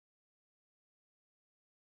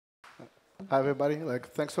Hi, everybody.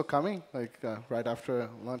 Thanks for coming. Right after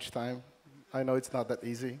lunchtime. I know it's not that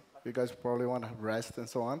easy. You guys probably want to rest and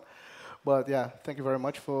so on. But yeah, thank you very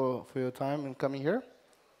much for your time and coming here.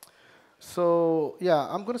 So yeah,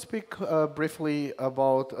 I'm going to speak briefly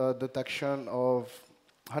about detection of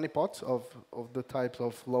honeypots of the types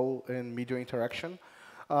of low and medium interaction.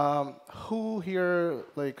 Who here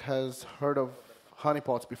has heard of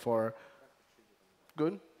honeypots before?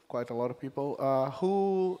 Good, quite a lot of people.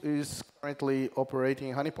 Who is currently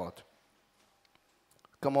operating honeypot?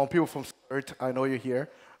 Come on, people from CERT, I know you're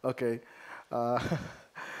here. Okay. Uh,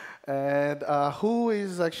 and who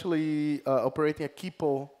is actually operating a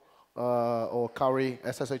Kipo or Kauri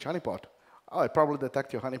SSH honeypot? Oh, I probably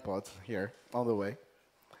detect your honeypots here on the way.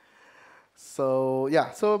 So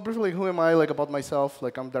yeah, so briefly, who am I? About myself,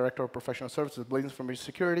 I'm director of professional services at Blaze Information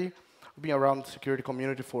Security. I've been around the security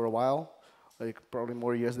community for a while, probably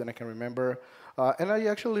more years than I can remember. And I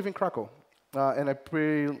actually live in Krakow, and I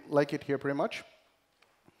pretty like it here pretty much.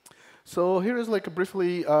 So here is a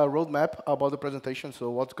briefly roadmap about the presentation, so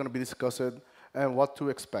what's going to be discussed and what to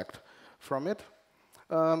expect from it.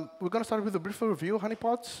 We're going to start with a brief review of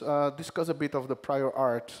honeypots, discuss a bit of the prior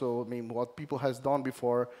art, so I mean what people has done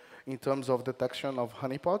before in terms of detection of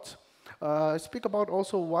honeypots. Speak about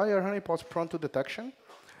also why are honeypots prone to detection,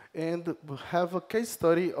 and have a case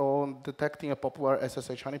study on detecting a popular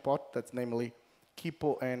SSH honeypot, that's namely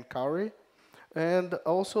Kipo and Kauri. And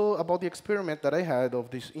also about the experiment that I had of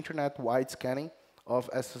this internet-wide scanning of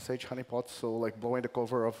SSH honeypots, so blowing the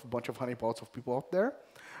cover of a bunch of honeypots of people out there.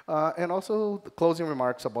 And also the closing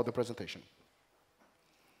remarks about the presentation.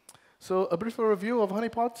 So a brief review of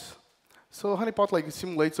honeypots. So honeypot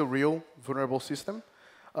simulates a real vulnerable system.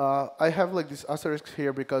 I have this asterisk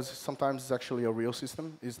here because sometimes it's actually a real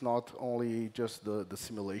system. It's not only just the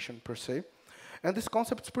simulation per se. And this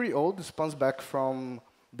concept is pretty old. It spans back from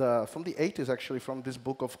the 80s, actually, from this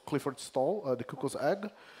book of Clifford Stoll, The Cuckoo's Egg,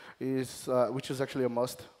 which is actually a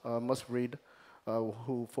must read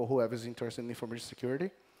for whoever is interested in information security.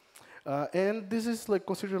 And this is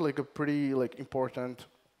considered a pretty important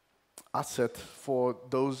asset for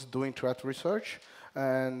those doing threat research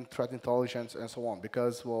and threat intelligence and so on,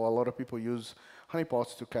 because well, a lot of people use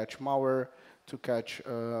honeypots to catch malware, to catch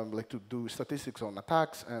to do statistics on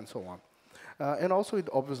attacks and so on. And also, it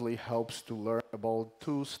obviously helps to learn about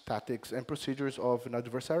tools, tactics, and procedures of an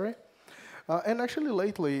adversary. And actually,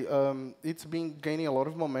 lately, it's been gaining a lot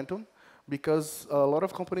of momentum because a lot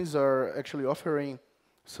of companies are actually offering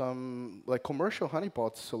some commercial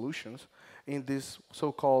honeypot solutions in these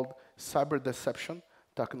so-called cyber deception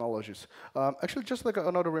technologies. Actually, just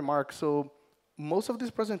another remark. So most of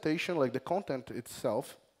this presentation, the content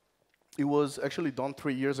itself, it was actually done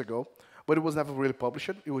 3 years ago. But it was never really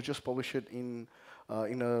published. It was just published in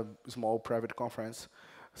a small private conference.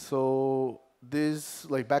 So this,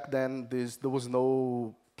 back then, there was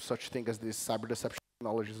no such thing as this cyber deception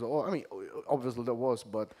technologies. Or, I mean, obviously there was,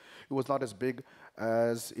 but it was not as big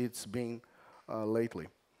as it's been lately.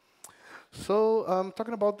 So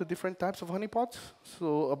talking about the different types of honeypots,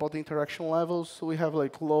 so about the interaction levels, so we have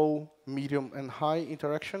low, medium, and high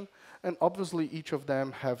interaction. And obviously, each of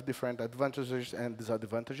them have different advantages and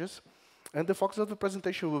disadvantages. And the focus of the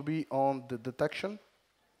presentation will be on the detection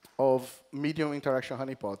of medium interaction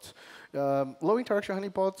honeypots. Low interaction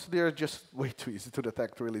honeypots, they are just way too easy to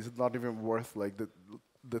detect, really. It's not even worth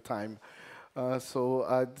the time. So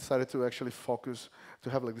I decided to actually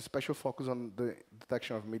have the special focus on the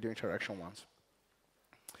detection of medium interaction ones.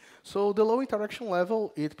 So the low interaction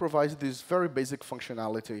level, it provides this very basic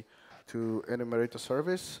functionality to enumerate a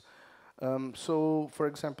service. So for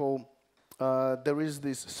example, there is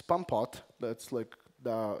this spam pot that's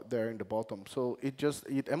there in the bottom. So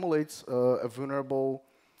it emulates a vulnerable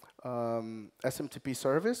SMTP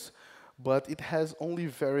service, but it has only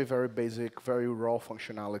very, very basic, very raw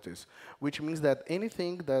functionalities, which means that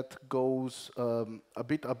anything that goes a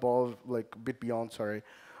bit above, a bit beyond, sorry,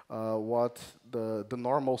 what the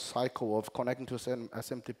normal cycle of connecting to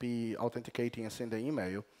SMTP, authenticating, and sending an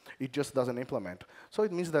email, it just doesn't implement. So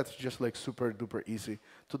it means that it's just super duper easy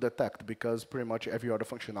to detect because pretty much every other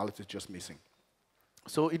functionality is just missing.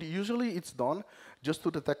 So usually it's done just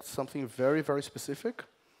to detect something very, very specific.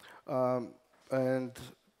 And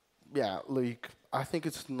yeah, I think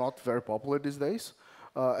it's not very popular these days.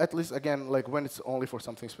 At least, again, when it's only for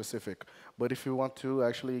something specific. But if you want to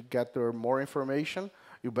actually gather more information,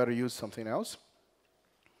 you better use something else.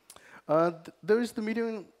 There is the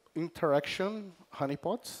medium interaction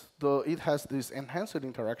honeypots. It has this enhanced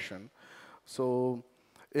interaction. So,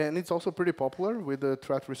 and it's also pretty popular with the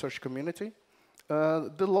threat research community.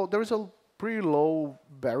 There is a pretty low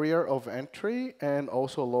barrier of entry and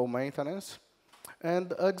also low maintenance.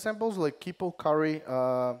 And examples like Kipo carry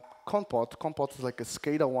Compot. Compot is like a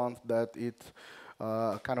SCADA one that it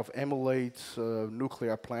kind of emulates a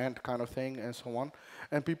nuclear plant kind of thing and so on.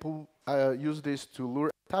 And people use this to lure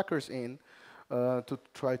attackers in to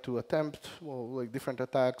try to attempt like different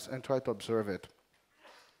attacks and try to observe it.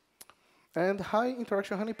 And high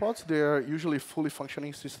interaction honeypots, they are usually fully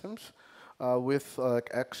functioning systems with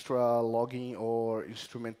extra logging or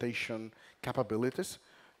instrumentation capabilities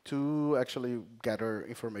to actually gather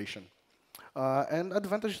information. And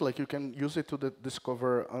advantage, like you can use it to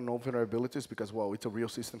discover unknown vulnerabilities because, well, it's a real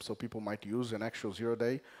system, so people might use an actual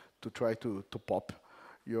 0-day to try to pop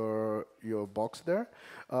your box there.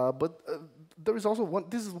 But there is also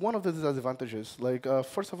this is one of the disadvantages. Like,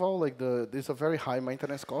 first of all, like there's a very high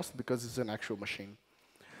maintenance cost because it's an actual machine.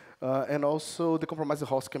 And also, the compromised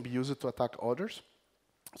host can be used to attack others.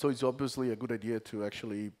 So it's obviously a good idea to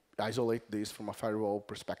actually isolate this from a firewall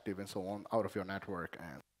perspective and so on out of your network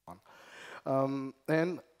and so on.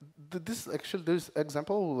 And this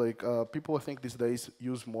example, like people I think these days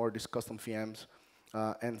use more these custom VMs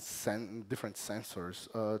and different sensors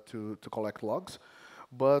to collect logs.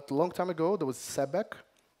 But a long time ago, there was SEBEC.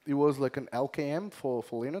 It was like an LKM for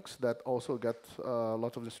Linux that also got a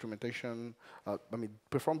lot of instrumentation,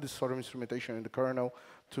 perform this sort of instrumentation in the kernel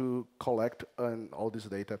to collect all this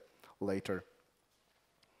data later.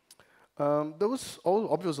 There was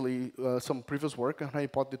obviously some previous work on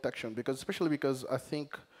honeypot detection, especially because I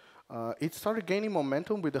think it started gaining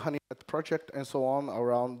momentum with the honeypot project and so on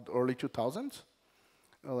around early 2000s,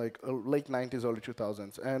 like late 90s, early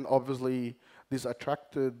 2000s. And obviously, this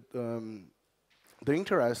attracted the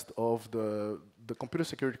interest of the computer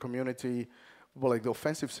security community, well, like the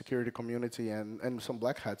offensive security community and some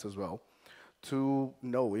black hats as well, to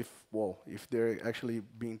know if they're actually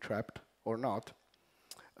being trapped or not.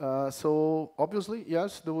 So obviously,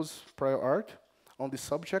 yes, there was prior art on this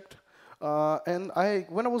subject. And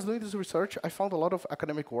when I was doing this research, I found a lot of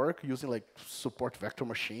academic work using like support vector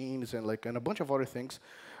machines and a bunch of other things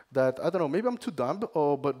that, I don't know, maybe I'm too dumb,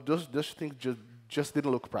 but those things just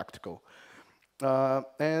didn't look practical.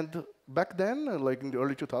 And back then, like in the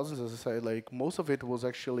early 2000s, as I said, like most of it was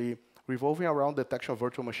actually revolving around detection of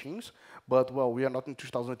virtual machines. But, well, we are not in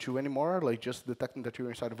 2002 anymore. Like, just detecting that you're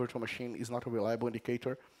inside a virtual machine is not a reliable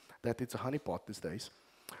indicator that it's a honeypot these days.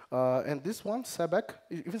 And this one, SEBEC,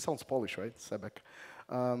 it even sounds Polish, right?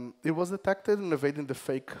 SEBEC. It was detected and evading the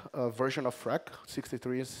fake version of FRAC,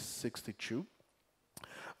 63 and 62.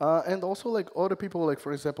 And also, like, other people, like,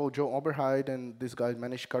 for example, Joe Oberheide and this guy,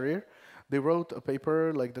 Manish Karir, they wrote a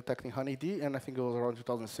paper, like, detecting HoneyD, and I think it was around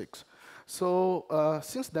 2006. So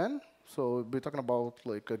since then, so we're talking about,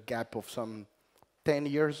 like, a gap of some 10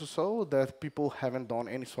 years or so that people haven't done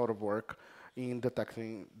any sort of work in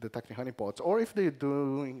detecting honeypots. Or if they're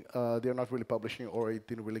doing, they're not really publishing, or it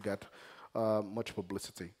didn't really get much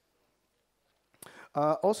publicity.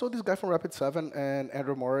 Also, this guy from Rapid7 and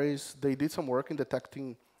Andrew Morris, they did some work in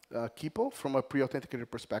detecting Kipo from a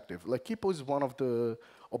pre-authenticated perspective. Like, Kipo is one of the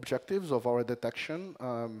objectives of our detection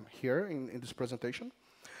here in this presentation.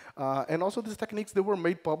 And also, these techniques, they were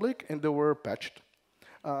made public and they were patched.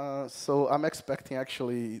 So I'm expecting,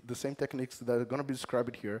 actually, the same techniques that are going to be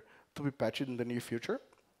described here to be patched in the near future.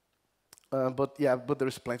 But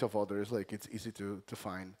there's plenty of others. Like, it's easy to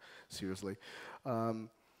find, seriously.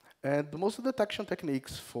 And most of the detection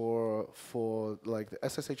techniques for like the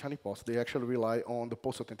SSH honeypots, they actually rely on the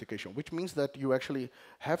post-authentication, which means that you actually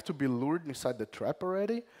have to be lured inside the trap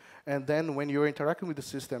already. And then when you're interacting with the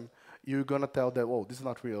system, you're going to tell that, oh, this is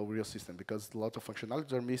not real system because lots of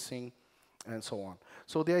functionalities are missing and so on.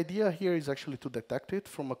 So the idea here is actually to detect it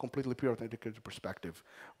from a completely pre-authenticated perspective,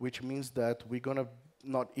 which means that we're going to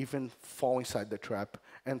not even fall inside the trap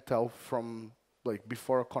and tell from like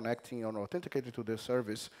before connecting or authenticating to the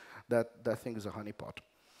service that that thing is a honeypot.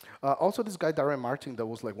 Also, this guy, Darren Martin, that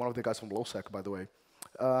was like one of the guys from LowSec, by the way,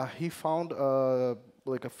 he found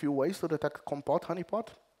like a few ways to detect compot honeypot.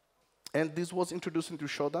 And this was introduced into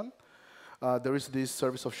Shodan. There is this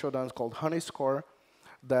service of Shodan called Honeyscore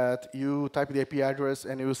that you type the IP address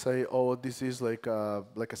and you say, oh, this is like a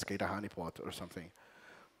SCADA honeypot or something.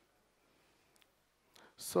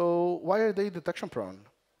 So why are they detection prone?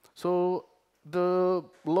 So the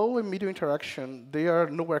low and medium interaction, they are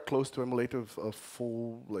nowhere close to emulate a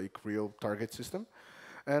full like real target system.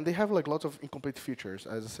 And they have like lots of incomplete features,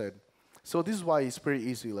 as I said. So this is why it's pretty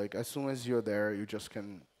easy. Like as soon as you're there, you just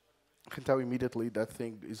can tell immediately that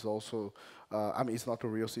thing is also, it's not a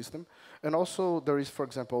real system. And also there is, for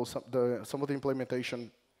example, some of the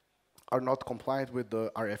implementation are not compliant with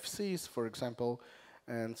the RFCs, for example,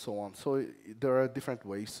 and so on. So there are different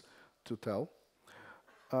ways to tell.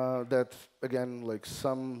 That, again, like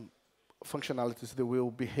some functionalities, they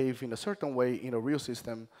will behave in a certain way in a real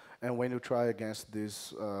system, and when you try against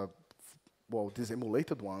these, well, these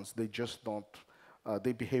emulated ones, they just don't,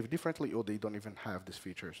 they behave differently, or they don't even have these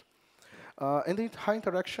features. And the high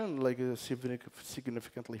interaction, like, is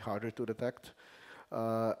significantly harder to detect.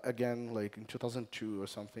 Again, like in 2002 or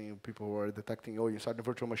something, people were detecting, oh, inside the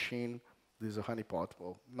virtual machine, there's a honeypot.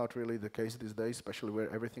 Well, not really the case these days, especially where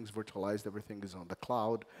everything's virtualized, everything is on the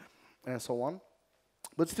cloud, and so on.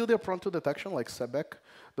 But still, they're prone to detection, like SEBEC.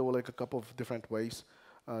 There were like a couple of different ways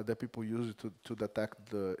that people use to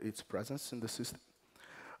detect its presence in the system.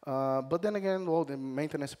 But then again, well, the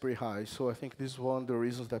maintenance is pretty high, so I think this is one of the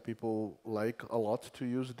reasons that people like a lot to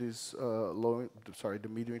use these the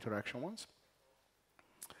medium interaction ones.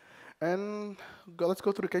 And let's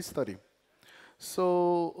go to the case study.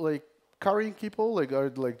 So, like, Curry and Keeple are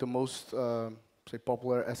like the most say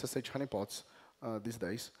popular SSH honeypots these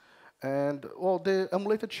days. And well, the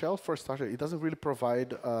emulated shell, for starter, it doesn't really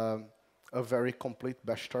provide a very complete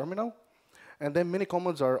bash terminal. And then many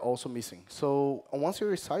commands are also missing. So once you're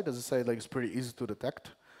inside, as I say, like, it's pretty easy to detect.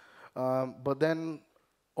 But then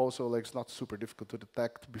also, like, it's not super difficult to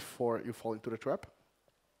detect before you fall into the trap.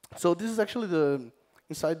 So this is actually the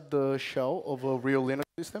inside the shell of a real Linux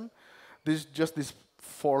system. This is just this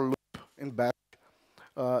for loop in bash.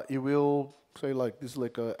 It will say, like, this is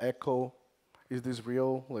like a echo. Is this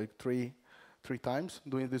real? Like three times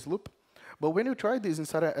doing this loop. But when you try this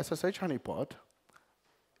inside a SSH honeypot,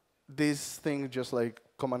 this thing just like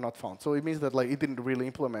command not found. So it means that, like, it didn't really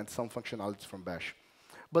implement some functionalities from bash.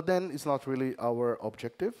 But then it's not really our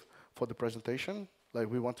objective for the presentation. Like,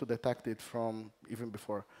 we want to detect it from even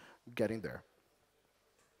before getting there.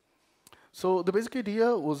 So the basic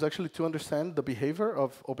idea was actually to understand the behavior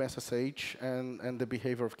of OpenSSH and the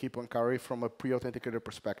behavior of Keeple and Curry from a pre-authenticator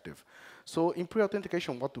perspective. So in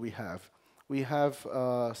pre-authentication, what do we have? We have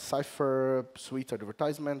Cypher suite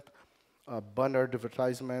advertisement, banner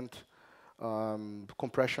advertisement,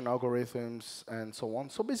 compression algorithms, and so on.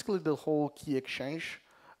 So basically, the whole key exchange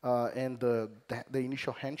and the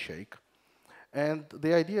initial handshake. And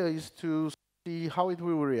the idea is to see how it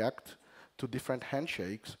will react to different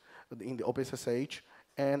handshakes in the OpenSSH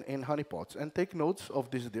and in honeypots, and take notes of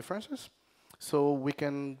these differences, so we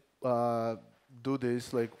can do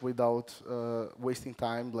this like without wasting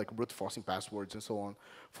time, like brute forcing passwords and so on,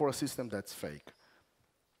 for a system that's fake.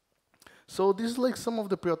 So this is like some of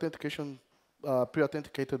the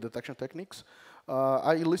pre-authenticated detection techniques.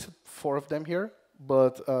 I listed 4 of them here,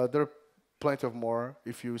 but there are plenty of more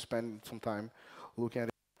if you spend some time looking at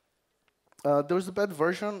it. There's a bad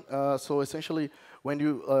version. So essentially, when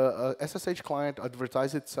you SSH client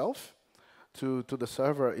advertise itself to the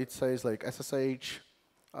server, it says like SSH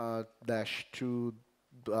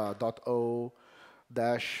 -2.0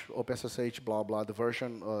 OpenSSH blah blah, the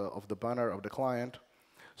version of the banner of the client.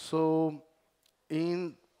 So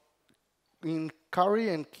in Curry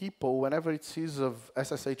and Keeple, whenever it sees a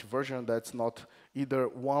SSH version that's not either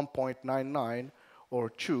 1.99 or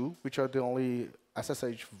 2, which are the only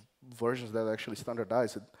SSH versions that are actually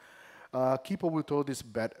standardized, Keeple will throw this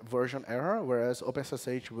bad version error, whereas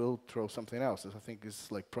OpenSSH will throw something else. I think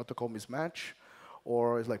it's like protocol mismatch,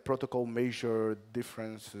 or it's like protocol measure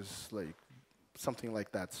differences, like something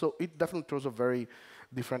like that. So it definitely throws a very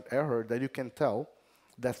different error that you can tell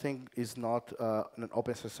that thing is not an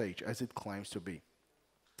OpenSSH as it claims to be.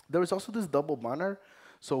 There is also this double banner.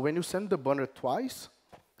 So when you send the banner twice,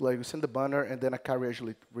 like you send the banner and then a carrier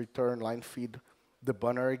actually return line feed the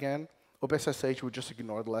banner again, OpenSSH will just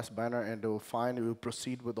ignore the last banner and it will find, it will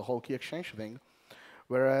proceed with the whole key exchange thing.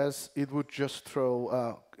 Whereas it would just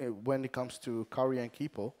throw, when it comes to Curry and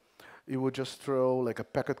Keeple, it would just throw like a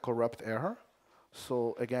packet corrupt error.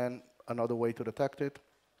 So again, another way to detect it.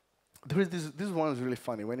 There is this one is really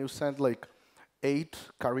funny. When you send like 8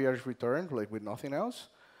 carriers returned, like with nothing else,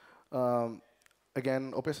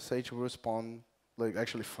 again, OpenSSH will respond like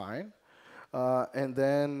actually fine. And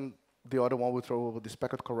then the other one will throw this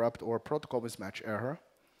packet corrupt or protocol mismatch error.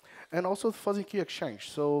 And also fuzzy key exchange.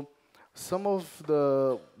 So some of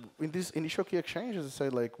in this initial key exchange, as I say,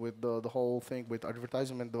 like with the whole thing with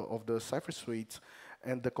advertisement of the Cypher suites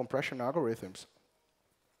and the compression algorithms,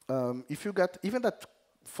 if you get even that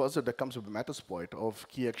fuzzer that comes with Metasploit of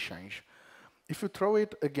key exchange, if you throw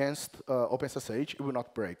it against OpenSSH, it will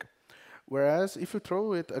not break. Whereas if you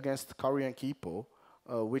throw it against Curry and Keeple,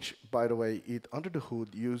 which, by the way, it under the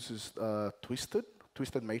hood uses twisted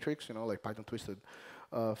matrix, you know, like Python twisted,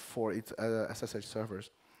 for its SSH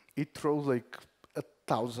servers, it throws like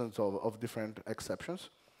thousands of different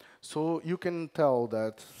exceptions. So you can tell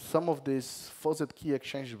that some of these fuzzed key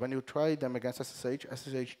exchanges, when you try them against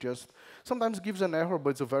SSH just sometimes gives an error,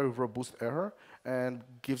 but it's a very robust error and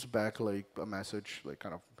gives back like a message like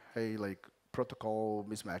kind of, hey, like protocol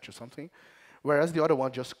mismatch or something. Whereas the other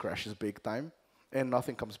one just crashes big time and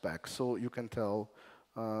nothing comes back. So you can tell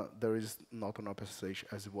there is not enough SSH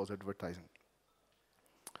as it was advertising.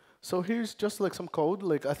 So here's just like some code.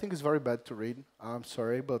 Like I think it's very bad to read. I'm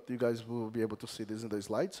sorry, but you guys will be able to see this in the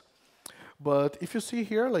slides. But if you see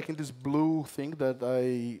here, like in this blue thing that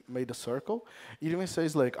I made a circle, it even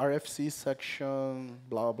says like RFC section,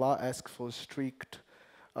 blah, blah, ask for strict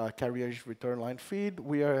carriage return line feed.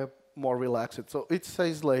 We are more relaxed. So it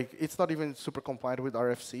says like, it's not even super compliant with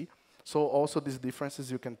RFC. So also these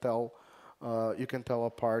differences you can tell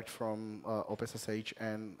apart from OpenSSH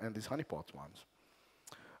and these honeypot ones.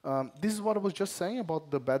 This is what I was just saying about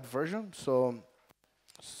the bad version. So,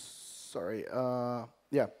 sorry,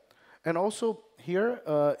 yeah. And also here,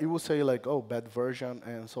 it will say like, oh, bad version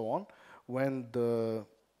and so on. When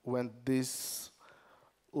this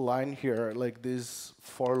line here, like this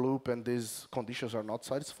for loop and these conditions are not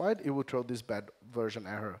satisfied, it will throw this bad version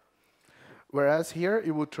error. Whereas here, it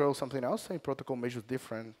would throw something else, saying protocol measures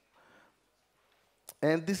different.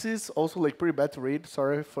 And this is also like pretty bad to read,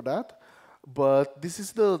 sorry for that. But this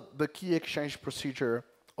is the key exchange procedure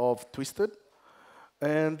of Twisted.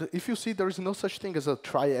 And if you see, there is no such thing as a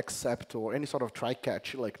try except or any sort of try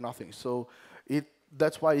catch, like nothing. So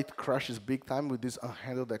that's why it crashes big time with these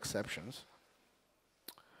unhandled exceptions.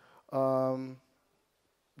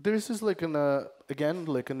 This is like again,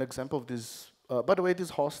 like an example of this. By the way, this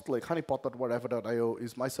host, like honeypot.whatever.io,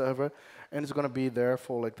 is my server, and it's going to be there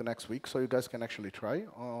for like the next week, so you guys can actually try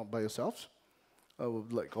by yourselves.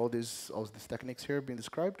 Like all these techniques here being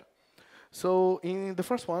described. So in the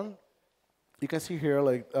first one, you can see here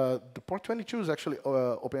like the port 22 is actually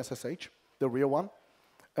OpenSSH, the real one.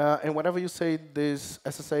 And whenever you say this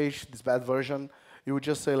SSH, this bad version, you would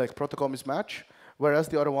just say like protocol mismatch, whereas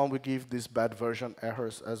the other one would give this bad version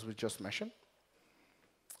errors as we just mentioned.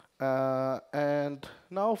 And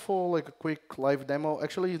now for like a quick live demo.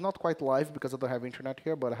 Actually, it's not quite live because I don't have internet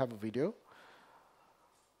here, but I have a video.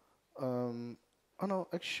 Oh no,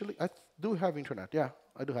 actually, I do have internet. Yeah,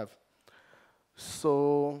 I do have.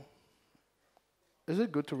 So, is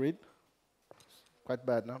it good to read? Quite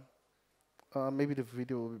bad now. Maybe the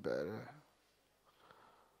video will be better.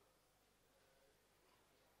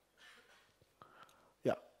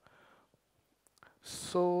 Yeah.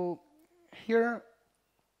 So here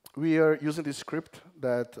we are using this script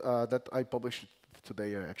that I published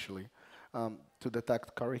today actually to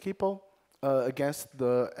detect curry people against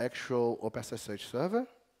the actual OpenSSH server.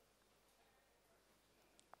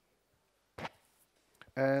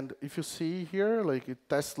 And if you see here, like it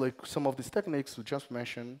tests like some of these techniques we just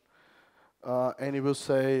mentioned, and it will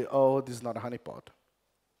say, oh, this is not a honeypot.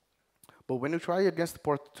 But when you try against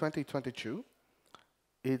port 2022,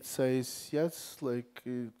 it says, yes, like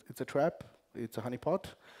it's a trap, it's a honeypot.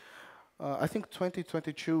 I think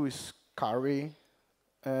 2022 is curry,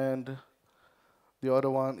 and the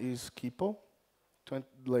other one is Kipo,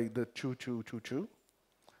 like the 2222.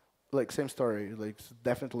 Like same story, like it's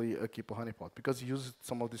definitely a Kipo honeypot because it uses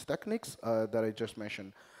some of these techniques that I just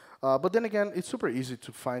mentioned. But then again, it's super easy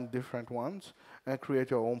to find different ones and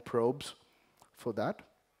create your own probes for that.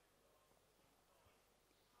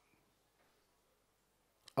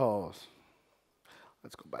 Oh,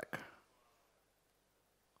 let's go back.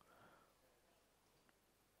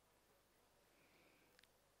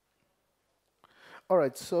 All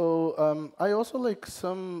right, so I also like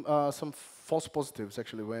some false positives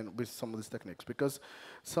actually with some of these techniques because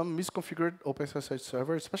some misconfigured OpenSSH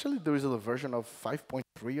server, especially there is a version of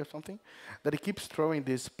 5.3 or something, that it keeps throwing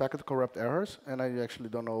these packet corrupt errors, and I actually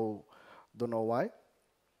don't know why.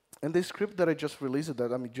 And the script that I just released,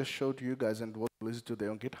 that I just showed to you guys and was released today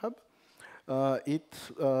on GitHub, it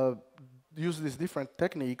uses these different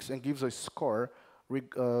techniques and gives a score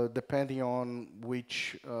depending on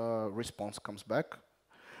which response comes back.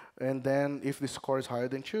 And then if the score is higher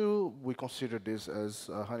than 2, we consider this as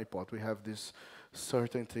a honeypot. We have this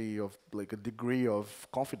certainty of like a degree of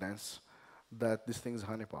confidence that this thing is a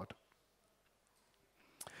honeypot.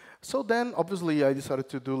 So then obviously I decided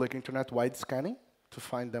to do like internet-wide scanning to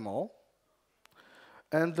find them all.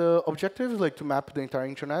 And the objective is like to map the entire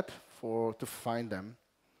internet to find them.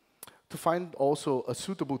 To find also a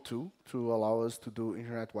suitable tool to allow us to do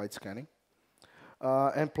internet-wide scanning.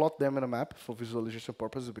 And plot them in a map for visualization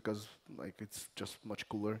purposes because like it's just much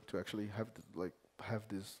cooler to actually have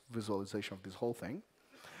this visualization of this whole thing.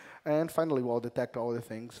 And finally, we'll detect all the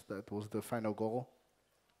things. That was the final goal.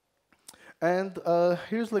 And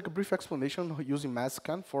here's like a brief explanation using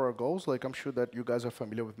MassScan for our goals. Like I'm sure that you guys are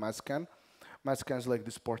familiar with MassScan. MassScan is like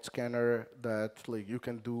the sports scanner that like you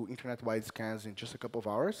can do internet-wide scans in just a couple of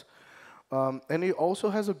hours. And it also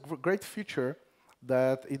has a great feature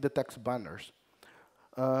that it detects banners.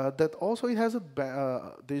 That also it has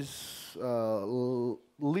this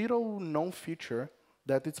little known feature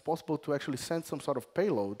that it's possible to actually send some sort of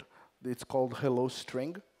payload. It's called hello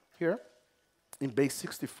string here in base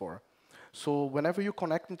 64. So whenever you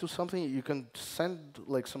connect into something, you can send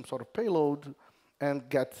like some sort of payload and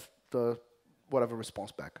get the whatever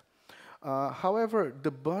response back. However, the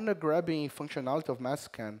banner grabbing functionality of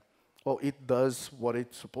MassScan, well, it does what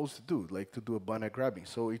it's supposed to do, like to do a banner grabbing.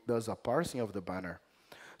 So it does a parsing of the banner.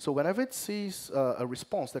 So whenever it sees a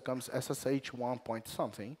response that comes SSH 1 point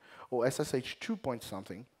something or SSH 2 point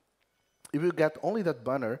something, it will get only that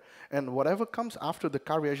banner, and whatever comes after the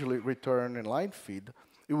carry actually return and line feed,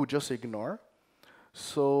 it will just ignore.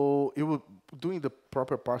 So it will doing the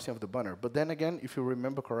proper parsing of the banner. But then again, if you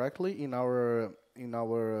remember correctly, in our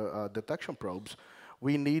detection probes,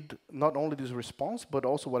 we need not only this response, but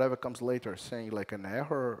also whatever comes later, saying like an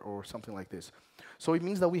error or something like this. So it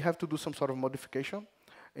means that we have to do some sort of modification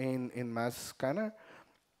in Mass Scanner.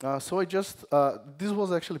 So I just, this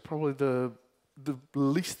was actually probably the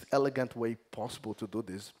least elegant way possible to do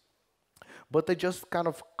this. But they just kind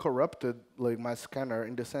of corrupted like my scanner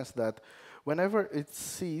in the sense that whenever it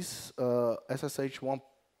sees SSH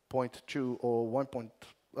 1.2 or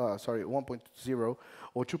 1.0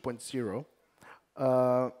 or 2.0,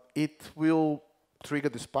 it will trigger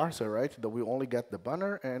this parser, right? That will only get the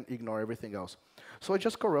banner and ignore everything else. So I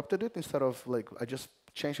just corrupted it instead of like, I just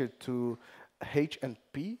changed it to H and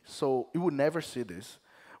P, so it will never see this,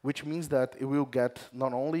 which means that it will get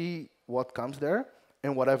not only what comes there,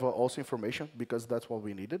 and whatever also information, because that's what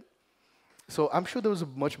we needed. So I'm sure there was a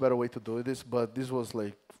much better way to do this, but this was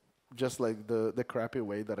like just like the crappy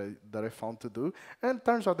way that I found to do, and it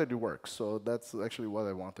turns out that it works. So that's actually what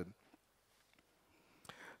I wanted.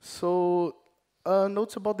 So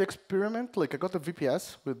notes about the experiment. Like I got a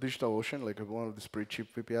VPS with DigitalOcean, like one of these pretty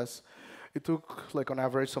cheap VPS. It took like on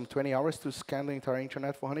average some 20 hours to scan the entire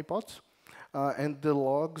internet for honeypots. And the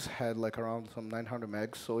logs had like around some 900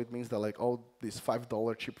 megs, so it means that like all these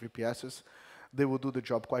 $5 cheap VPSs, they will do the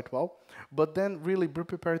job quite well. But then really be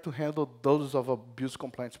prepared to handle dozens of abuse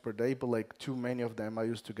complaints per day, but like too many of them I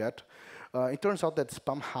used to get. It turns out that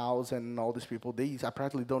Spam House and all these people, they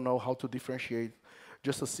apparently don't know how to differentiate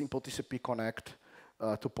just a simple TCP connect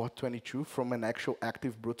to port 22 from an actual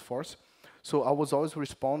active brute force. So I was always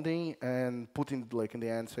responding and putting like in the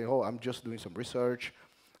end, say, oh, I'm just doing some research,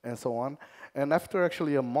 and so on. And after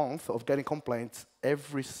actually a month of getting complaints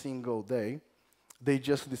every single day, they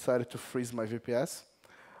just decided to freeze my VPS.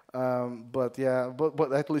 But yeah,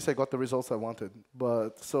 but at least I got the results I wanted.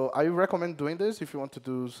 But so I recommend doing this if you want to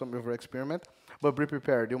do some of your experiment. But be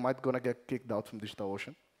prepared, you might gonna get kicked out from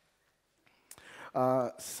DigitalOcean.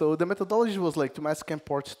 So the methodology was like to mass scan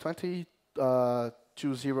ports 20,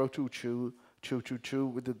 2022, 222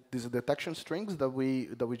 with these detection strings that we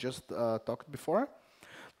just talked before.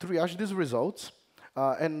 Triage these results,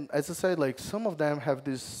 and as I said, like some of them have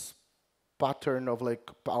this pattern of like,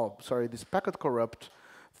 this packet corrupt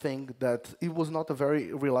thing that it was not a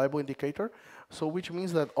very reliable indicator. So which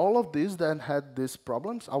means that all of these that had these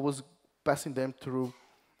problems, I was passing them through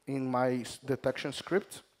in my detection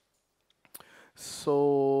script.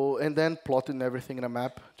 So, and then plotting everything in a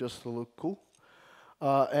map just to look cool.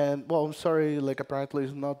 And well, I'm sorry, like apparently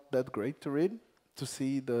it's not that great to read, to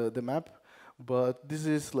see the map. But this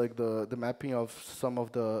is like the mapping of some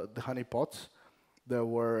of the honeypots that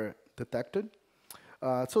were detected.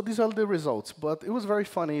 So these are the results. But it was very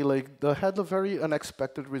funny. Like they had a very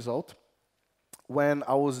unexpected result when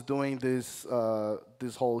I was doing this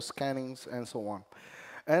whole scannings and so on.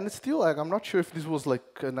 And still, like, I'm not sure if this was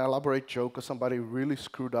like an elaborate joke or somebody really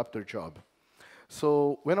screwed up their job.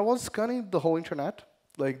 So when I was scanning the whole internet,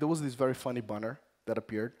 like there was this very funny banner that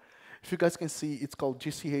appeared. If you guys can see, it's called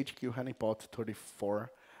GCHQ Honeypot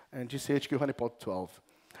 34 and GCHQ Honeypot 12.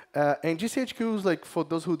 And GCHQ is like, for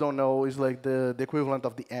those who don't know, is like the equivalent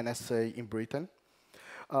of the NSA in Britain.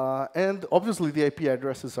 And obviously the IP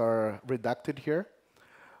addresses are redacted here.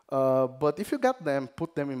 But if you get them,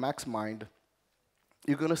 put them in MaxMind,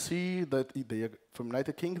 you're going to see that they are from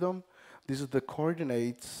United Kingdom. This is the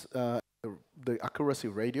coordinates, the accuracy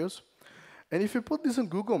radius. And if you put this in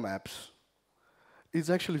Google Maps, it's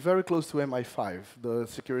actually very close to MI5, the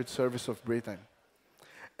security service of Britain.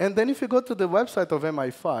 And then if you go to the website of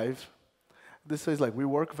MI5, this says like, we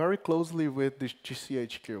work very closely with the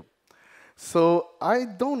GCHQ. So I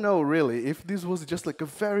don't know really if this was just like a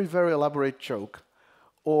very, very elaborate joke,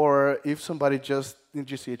 or if somebody just in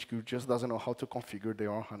GCHQ just doesn't know how to configure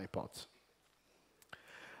their own honeypots.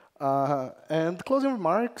 And closing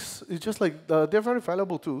remarks is just like they're very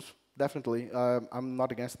valuable tools, definitely. I'm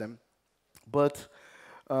not against them. But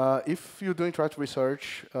if you're doing threat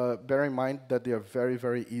research, bear in mind that they are very,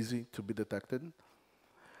 very easy to be detected.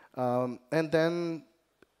 And then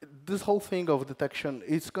this whole thing of detection,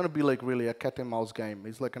 it's going to be like really a cat and mouse game.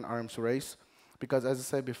 It's like an arms race. Because as I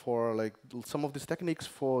said before, like some of these techniques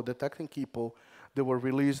for detecting people, they were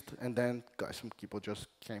released, and then some people just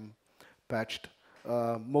came patched.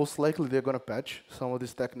 Most likely they're going to patch some of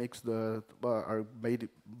these techniques that are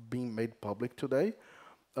being made public today.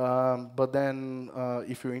 But then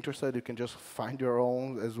if you're interested, you can just find your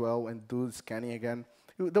own as well and do the scanning again.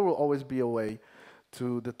 There will always be a way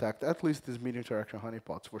to detect at least these medium interaction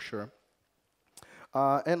honeypots for sure.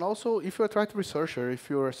 And also, if you're a threat researcher, if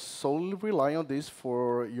you're solely relying on this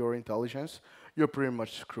for your intelligence, you're pretty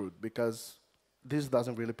much screwed because this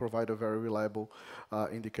doesn't really provide a very reliable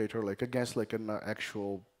indicator, like against like an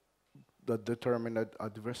actual determined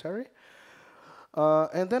adversary.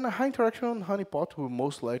 And then a high interaction honeypot will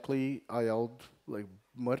most likely yield like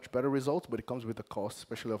much better results, but it comes with a cost,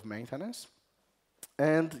 especially of maintenance.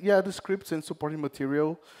 And yeah, the scripts and supporting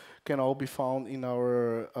material can all be found in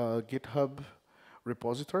our GitHub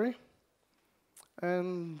repository.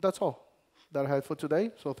 And that's all that I had for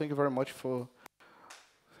today. So thank you very much for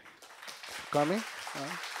coming.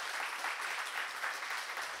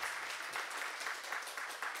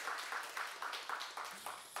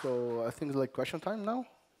 So I think it's like question time now.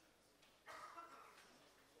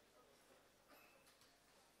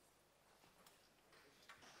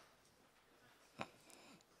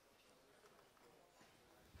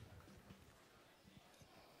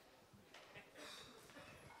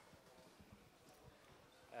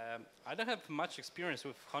 I don't have much experience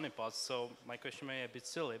with honeypots, so my question may be a bit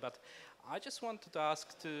silly, but I just wanted to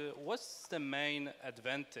ask what's the main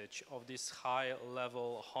advantage of these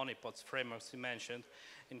high-level honeypots frameworks you mentioned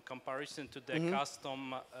in comparison to the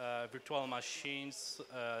custom virtual machines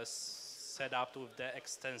set up with the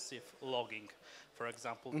extensive logging, for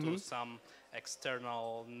example, to some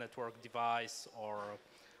external network device or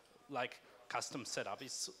like custom setup?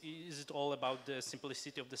 Is it all about the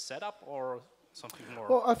simplicity of the setup or something more?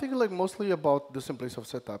 Well, I think like mostly about the simplicity of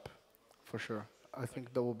setup, for sure. I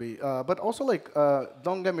think that will be, but also like,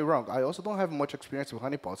 don't get me wrong. I also don't have much experience with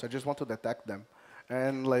honeypots. I just want to detect them,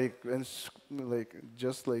 and like, like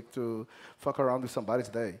just like to fuck around with somebody's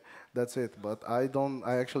day. That's it. But I don't.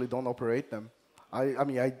 I actually don't operate them. I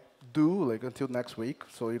mean, I do like until next week,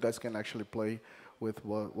 so you guys can actually play with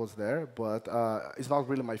what was there. But it's not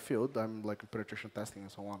really my field. I'm like in penetration testing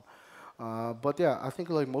and so on. But yeah, I think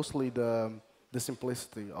like mostly the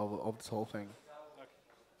simplicity of this whole thing. Okay,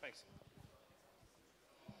 thanks.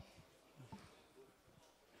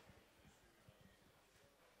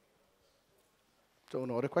 So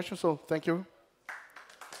no other questions. So thank you.